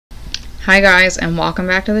Hi guys, and welcome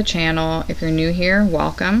back to the channel. If you're new here,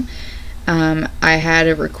 welcome. I had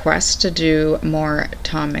a request to do more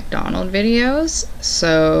Tom Mcdonald videos,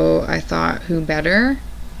 so I thought who better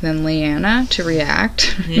than Leanna to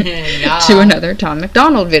react to another Tom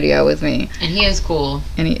Mcdonald video with me. And he is cool.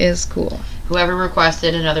 And he is cool. Whoever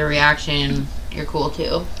requested another reaction, you're cool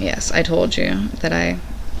too. Yes, I told you that I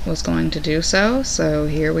was going to do so, so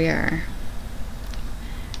here we are.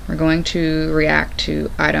 We're going to react to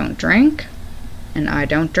I Don't Drink and I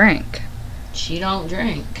Don't Drink. She don't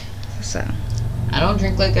drink. So. I don't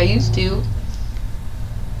drink like I used to.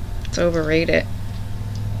 It's overrated.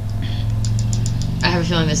 I have a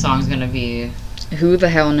feeling this song's gonna be... Who the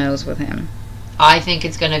hell knows with him? I think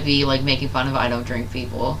it's gonna be like making fun of I don't drink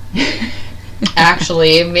people.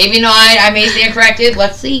 Actually, maybe not. I may stand corrected.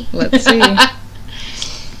 Let's see. Let's see. I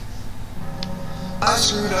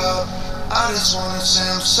screwed up. I just wanna say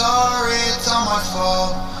I'm sorry, it's all my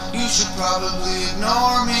fault. You should probably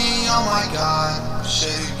ignore me, oh my god.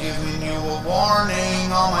 Should've given you a warning,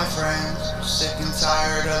 all my friends. Sick and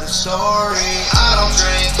tired of the story. I don't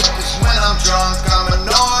drink, cause when I'm drunk I'm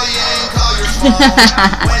annoying. Call your phone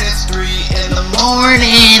when it's 3 in the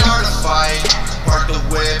morning. Start a fight, park the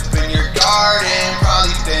whip in your garden.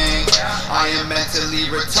 Probably think I am mentally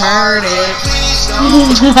retarded. Please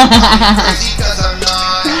don't crazy cause I'm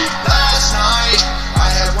not. Last night I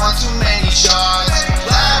had one too many shots.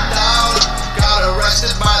 Blacked out, got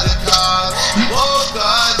arrested by the cops. Woke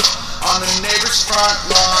up on the neighbor's front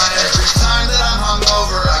lawn. Every time that I'm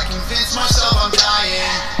hungover I convince myself I'm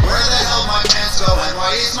dying. Where the hell my pants going?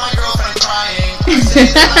 Why is my girlfriend crying? I say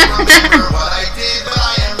that I remember what I did, but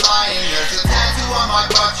I am lying. There's a tattoo on my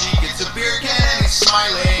butt cheek. It's a beer can and he's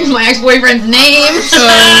smiling. My ex-boyfriend's name. Oh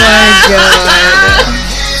my god.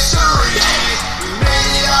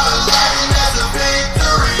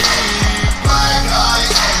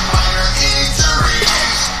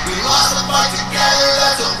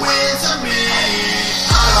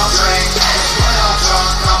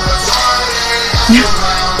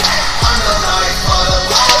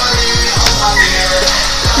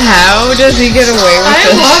 How does he get away with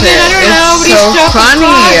this shit? I don't know, it's so funny.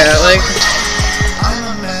 Like, I'm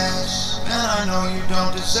a mess, and I know you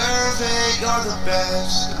don't deserve it. You're the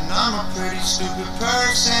best, and I'm a pretty stupid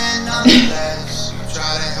person nonetheless. You try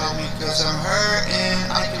to help me cause I'm hurting,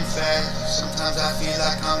 I confess. Sometimes I feel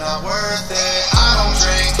like I'm not worth it. I don't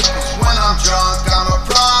drink, cause when I'm drunk I'm a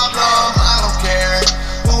problem. I don't care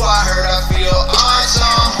who I hurt, I feel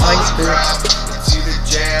awesome. I like Holy crap, it's either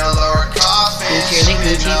jail or a coffin.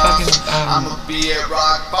 Gucci fucking, I'ma be at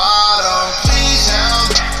rock bottom. Please help,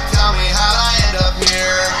 tell me how'd I end up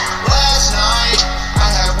here. Last night I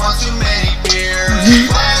had one too many beers.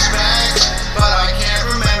 Flashbacks, but I can't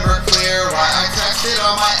remember clear why I texted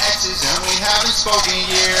all my exes and we haven't spoken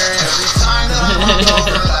years. Every time that I'm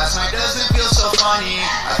hungover, last night doesn't feel so funny.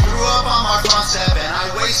 I threw up on my front step and I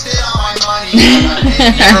wasted all my money.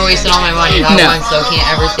 Never wasted all my money, not No. once, so can't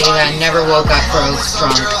ever say that. Never woke up broke,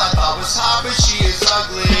 drunk.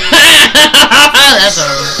 That's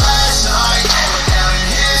over. Last night, we're down in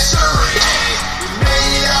history. We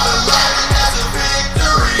made it out alive and that's a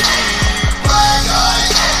victory. Black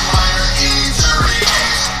eyes, minor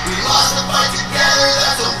injuries. We lost the fight together,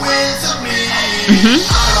 that's a win to me.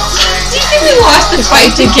 I don't drink. Do you think we lost the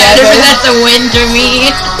fight together? That's a win to me.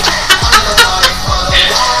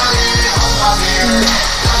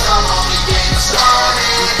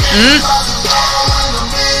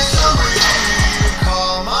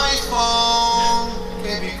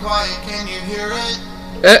 Can you hear it?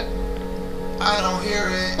 I don't hear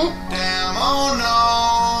it. Oh. Damn, oh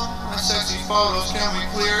no. My sexy photos, can we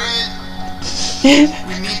clear it?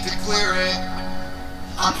 We need to clear it.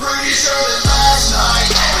 I'm pretty sure that last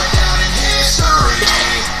night we're down in history.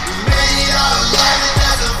 We made it out alive and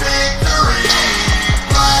that's a victory.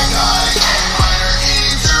 Black eyes and minor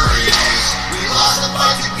injuries. We lost the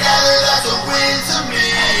fight together, that's a win to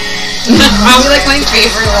me. Probably like my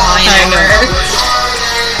favorite line ever.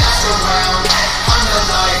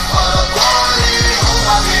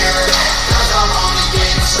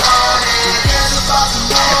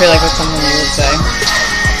 I feel like that's something you would say.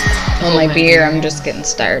 Oh my beer, I'm just getting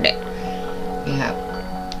started. Yeah.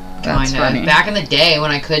 That's Kinda. funny. Back in the day when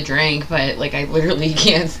I could drink, but like I literally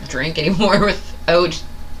can't drink anymore without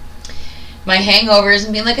my hangovers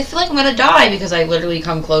and being like, I feel like I'm gonna die because I literally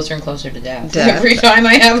come closer and closer to death. Every time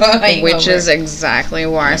I have a hangover. Which is exactly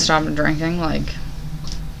why I stopped drinking. Like,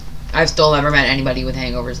 I've still never met anybody with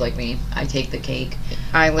hangovers like me. I take the cake.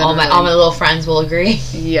 I literally, all my little friends will agree.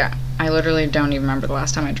 Yeah, I literally don't even remember the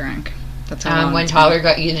last time I drank. That's how long when it's Tyler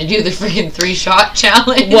got you to do the freaking 3-shot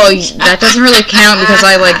challenge. Well, that doesn't really count because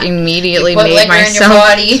I like immediately made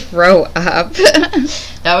myself throw up.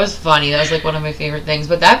 That was funny. That was like one of my favorite things.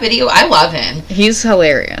 But that video, I love him. He's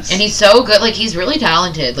hilarious. And he's so good. Like, he's really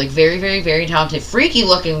talented. Like, very, very, very talented. Freaky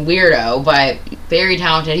looking weirdo, but very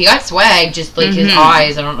talented. He got swag, just like his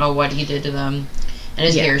eyes. I don't know what he did to them. And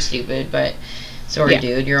his hair's stupid, but sorry,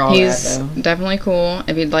 dude. You're all He's bad, though. definitely cool.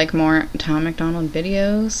 If you'd like more Tom McDonald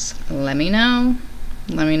videos, let me know.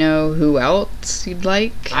 Let me know who else you'd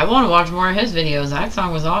like. I want to watch more of his videos. That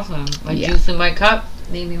song was awesome. Like, Juice in My Cup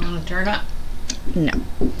made me want to turn up. No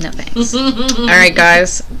thanks. Alright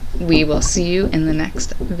guys, we will see you in the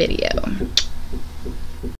next video.